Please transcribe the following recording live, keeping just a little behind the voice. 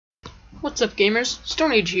What's up, gamers?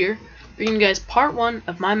 Stone Age here, bringing you guys part 1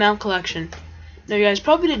 of my mount collection. Now, you guys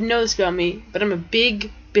probably didn't know this about me, but I'm a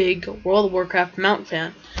big World of Warcraft mount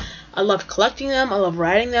fan. I love collecting them, I love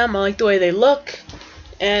riding them, I like the way they look,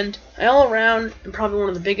 and I all around am probably one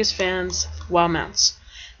of the biggest fans of WoW mounts.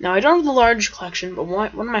 Now, I don't have the large collection, but one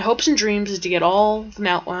of my hopes and dreams is to get all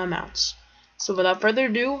the WoW mounts. So without further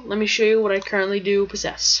ado, let me show you what I currently do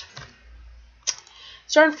possess.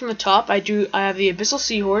 Starting from the top, I have the Abyssal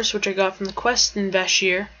Seahorse, which I got from the quest in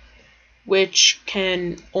Vashj'ir, which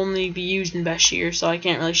can only be used in Vashj'ir, so I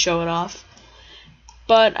can't really show it off.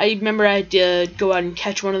 But I remember I had to go out and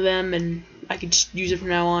catch one of them, and I could just use it from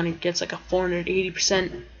now on. It gets like a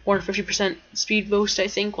 480%, 450% speed boost, I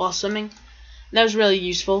think, while swimming. And that was really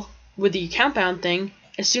useful. With the compound thing,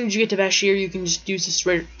 as soon as you get to Vashj'ir, you can just use it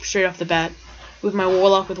straight off the bat. With my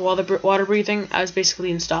Warlock with water breathing, I was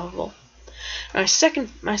basically unstoppable. My second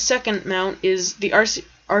mount is the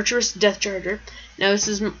Archerous Death Charger. Now, this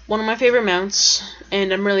is one of my favorite mounts,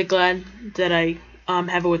 and I'm really glad that I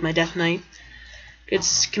have it with my Death Knight.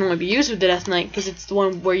 It can only be used with the Death Knight because it's the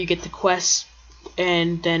one where you get the quest,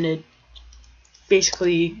 and then it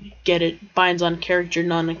basically binds on character,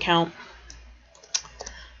 not an account.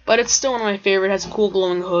 But it's still one of my favorite. It has cool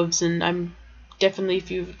glowing hooves, and I'm definitely,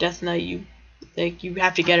 if you have Death Knight, you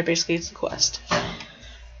have to get it. Basically, it's the quest.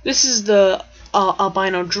 This is the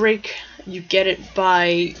Albino Drake. You get it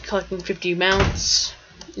by collecting 50 mounts,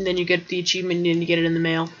 and then you get the achievement and you get it in the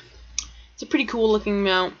mail. It's a pretty cool looking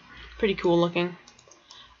mount. Pretty cool looking.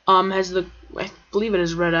 Has I believe it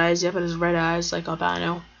has red eyes. Yep, it has red eyes like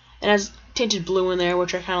Albino. It has tinted blue in there,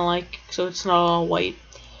 which I kind of like, so it's not all white.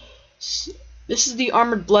 This is the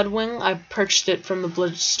Armored Bloodwing. I purchased it from the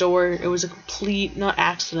Blood store. It was a complete, not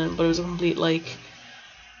accident, but it was a complete, like,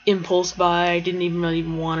 impulse buy. I didn't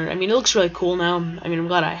even want it. I mean, it looks really cool now. I mean, I'm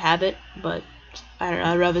glad I have it, but I don't know,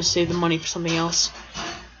 I'd rather save the money for something else.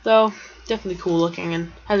 Though, definitely cool looking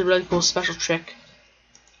and has a really cool special trick.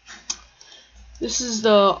 This is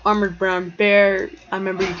the Armored Brown Bear. I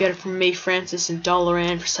remember you get it from May Francis in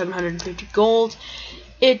Dalaran for 750 gold.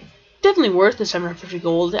 It definitely worth the 750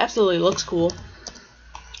 gold. It absolutely looks cool.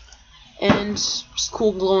 And just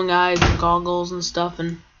cool glowing eyes and goggles and stuff,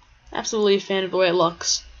 and absolutely a fan of the way it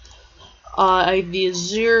looks. I have the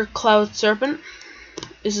Azure Cloud Serpent.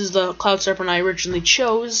 This is the Cloud Serpent I originally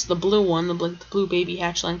chose, the blue one, the blue baby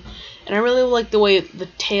hatchling. And I really like the way the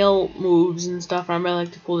tail moves and stuff, and I really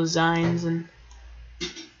like the cool designs and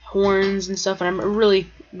horns and stuff, and I'm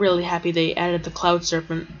really happy they added the Cloud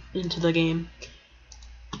Serpent into the game.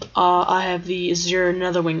 I have the Azure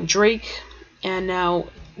Netherwing Drake, and now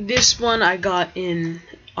this one I got in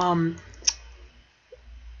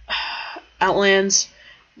Outlands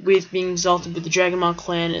with being exalted with the Dragonmaw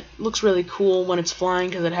clan. It looks really cool when it's flying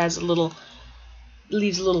because it has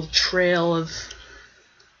leaves a little trail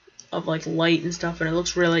of like light and stuff, and it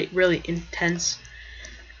looks really intense.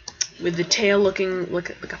 With the tail looking like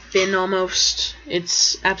a fin almost.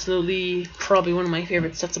 It's absolutely probably one of my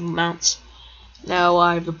favorite sets of mounts. Now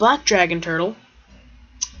I have the Black Dragon Turtle.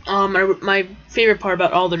 My favorite part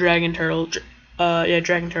about all the Dragon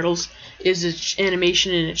Turtles is its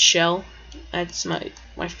animation in its shell. That's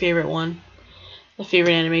my favorite one, the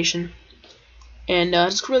favorite animation. And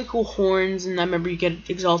it's really cool horns, and I remember you get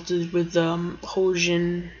exalted with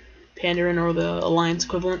Hojin, Pandarin, or the Alliance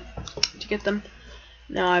equivalent to get them.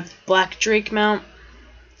 Now I have Black Drake mount.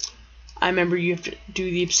 I remember you have to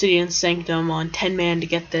do the Obsidian Sanctum on 10 man to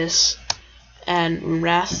get this, and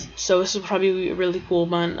Wrath. So this is probably a really cool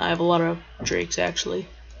one. I have a lot of Drakes actually.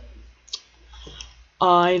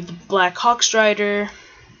 I have the Black Hawkstrider,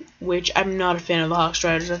 which I'm not a fan of the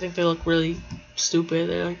Hawkstriders. I think they look really stupid.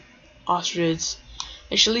 They're like ostriches.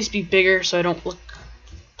 They should at least be bigger so I don't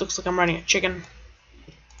looks like I'm riding a chicken.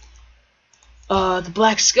 The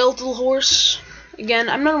Black Skeletal Horse. Again,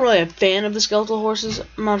 I'm not really a fan of the skeletal horses.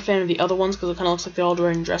 I'm not a fan of the other ones because it kind of looks like they're all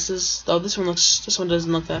wearing dresses. Though this one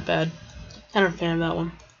doesn't look that bad. I'm not a fan of that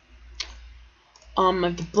one. I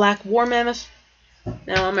have the Black War Mammoth.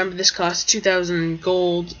 Now I remember this cost 2,000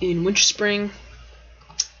 gold in Winterspring,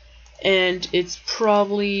 and it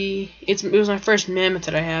was my first mammoth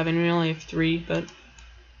that I have, and we only have 3, but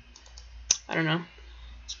I don't know.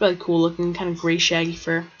 It's really cool looking, kind of gray shaggy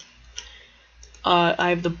fur. I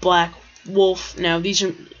have the Black Wolf. Now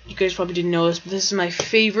you guys probably didn't know this, but this is my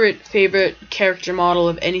favorite character model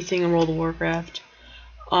of anything in World of Warcraft.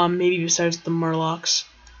 Maybe besides the Murlocs.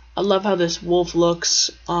 I love how this wolf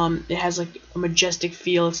looks. It has like a majestic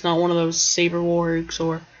feel. It's not one of those saber wargs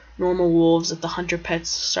or normal wolves that the hunter pets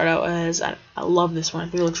start out as. I love this one. I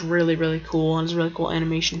think it looks really cool, and it's a really cool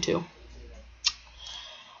animation too.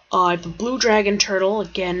 I have the blue dragon turtle.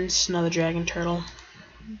 Again, it's another dragon turtle.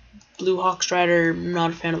 Blue hawk strider.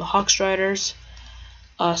 Not a fan of the hawk striders.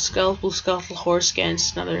 Blue skeletal horse. Again,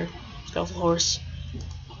 it's another skeletal horse.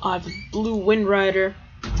 I have the blue wind rider.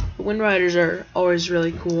 The wind riders are always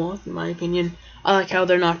really cool, in my opinion. I like how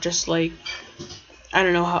they're not just like, I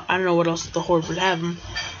don't know what else the horde would have them,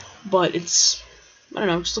 but it's, I don't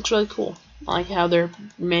know, it just looks really cool. I like how they're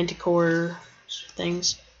manticore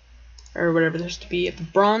things, or whatever there's to be. The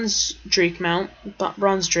bronze drake mount,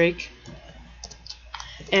 bronze drake,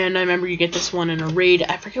 and I remember you get this one in a raid.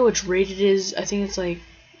 I forget which raid it is. I think it's like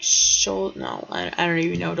no, I don't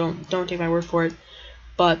even know. Don't take my word for it.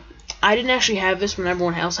 But I didn't actually have this when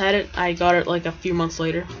everyone else had it. I got it like a few months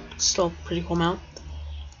later. It's still a pretty cool mount.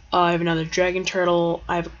 I have another dragon turtle.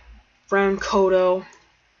 I have a brown Kodo.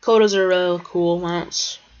 Kodos are really cool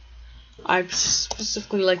mounts. I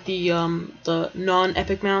specifically like the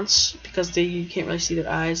non-epic mounts because you can't really see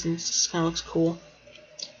their eyes and it just kind of looks cool.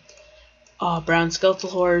 Brown skeletal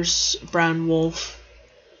horse, brown wolf,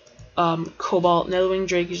 cobalt netherwing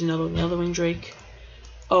drake. Use another netherwing drake.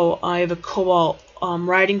 Oh, I have a cobalt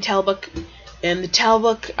riding talbuk, and the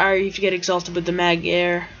talbuk are if you get exalted with the mag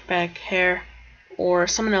air back hair, or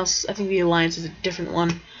someone else. I think the alliance is a different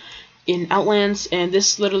one in Outlands, and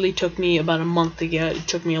this literally took me about a month to get. It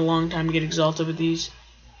took me a long time to get exalted with these,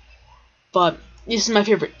 but this is my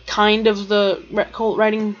favorite kind of the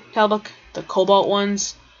riding talbuk, the cobalt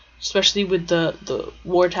ones, especially with the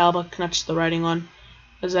war talbuk, not just the riding one.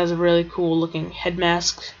 This has a really cool looking head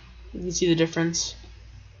mask. You can see the difference.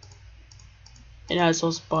 It has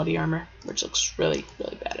also body armor, which looks really,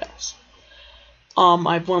 really badass.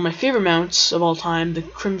 I have one of my favorite mounts of all time, the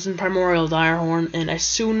Crimson Primordial Direhorn, and as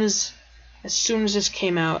soon as this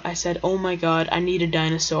came out, I said, "Oh my god, I need a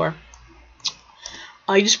dinosaur."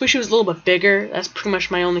 I just wish it was a little bit bigger. That's pretty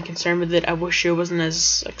much my only concern with it. I wish it wasn't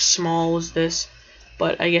as like small as this,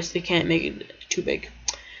 but I guess they can't make it too big.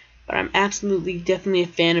 But I'm absolutely, definitely a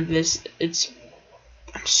fan of this.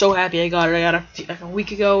 I'm so happy I got it. I got it like a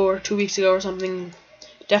week ago or 2 weeks ago or something.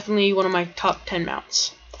 Definitely one of my top 10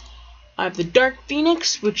 mounts. I have the Dark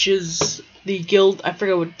Phoenix, which is the guild. I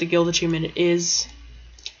forget what the guild achievement it is.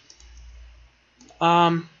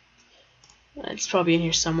 It's probably in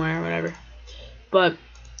here somewhere or whatever. But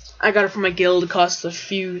I got it from my guild. It costs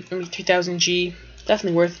maybe 3,000 G.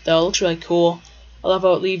 Definitely worth it though. It looks really cool. I love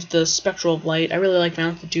how it leaves the spectral light. I really like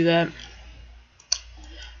mounts that do that.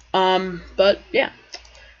 But yeah.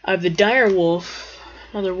 I have the Dire Wolf,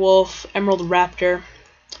 another wolf, Emerald Raptor.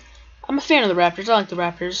 I'm a fan of the raptors. I like the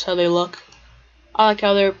raptors, how they look. I like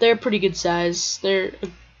how they're pretty good size. They're a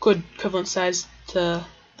good equivalent size to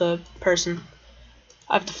the person.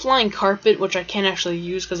 I have the Flying Carpet, which I can't actually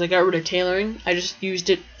use because I got rid of tailoring. I just used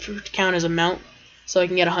it to count as a mount, so I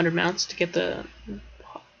can get 100 mounts to get the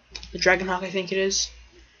Dragonhawk, I think it is.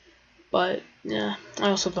 But yeah, I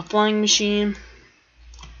also have the Flying Machine,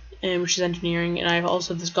 which is engineering, and I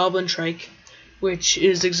also have this Goblin Trike, which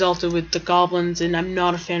is exalted with the goblins, and I'm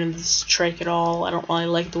not a fan of this trike at all. I don't really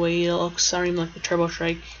like the way it looks. I don't even like the Turbo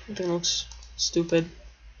Trike. I think it looks stupid.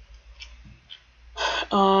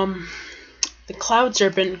 The Cloud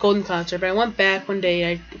Serpent, Golden Cloud Serpent. I went back one day,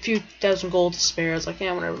 I had a few thousand gold to spare. I was like,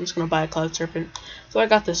 yeah, whatever, I'm just gonna buy a Cloud Serpent. So I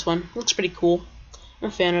got this one. It looks pretty cool. I'm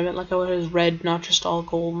a fan of it, like how it has red, not just all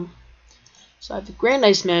golden. So I have the Grand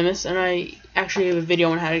Ice Mammoth, and I actually have a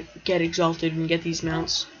video on how to get exalted and get these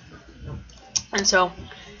mounts. And so,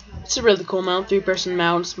 it's a really cool mount, 3-person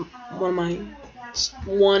mount. It's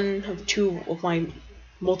one of two of my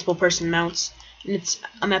multiple person mounts, and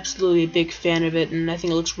I'm absolutely a big fan of it, and I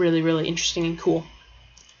think it looks really, really interesting and cool.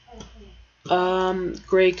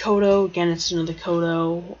 Gray Kodo, again, it's another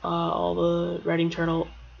Kodo. All the riding turtle,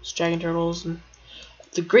 dragon turtles, and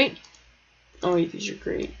the great. Oh wait, these are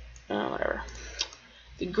great. Whatever.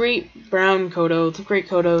 The great brown Kodo. The great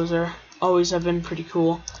Kodos have been pretty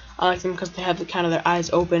cool. I like them because they have kind of their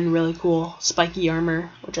eyes open, really cool, spiky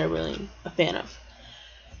armor, which I'm really a fan of.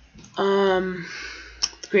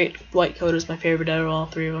 The great white Kodo is my favorite out of all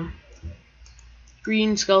three of them.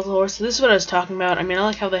 Green skeletal horse. So this is what I was talking about. I mean, I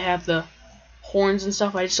like how they have the horns and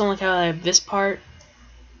stuff. I just don't like how they have this part.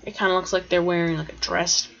 It kind of looks like they're wearing like a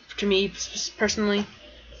dress to me, personally.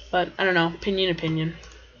 But I don't know. Opinion.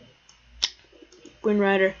 Wind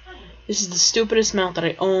Rider. This is the stupidest mount that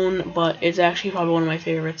I own, but it's actually probably one of my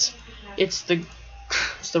favorites. It's the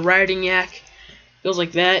riding yak. It goes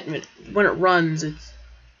like that, and when it runs, it's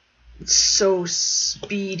so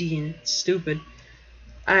speedy and stupid.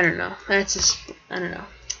 I don't know. I don't know.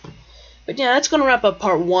 But yeah, that's gonna wrap up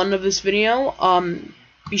part 1 of this video.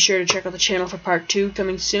 Be sure to check out the channel for part 2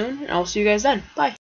 coming soon, and I'll see you guys then. Bye.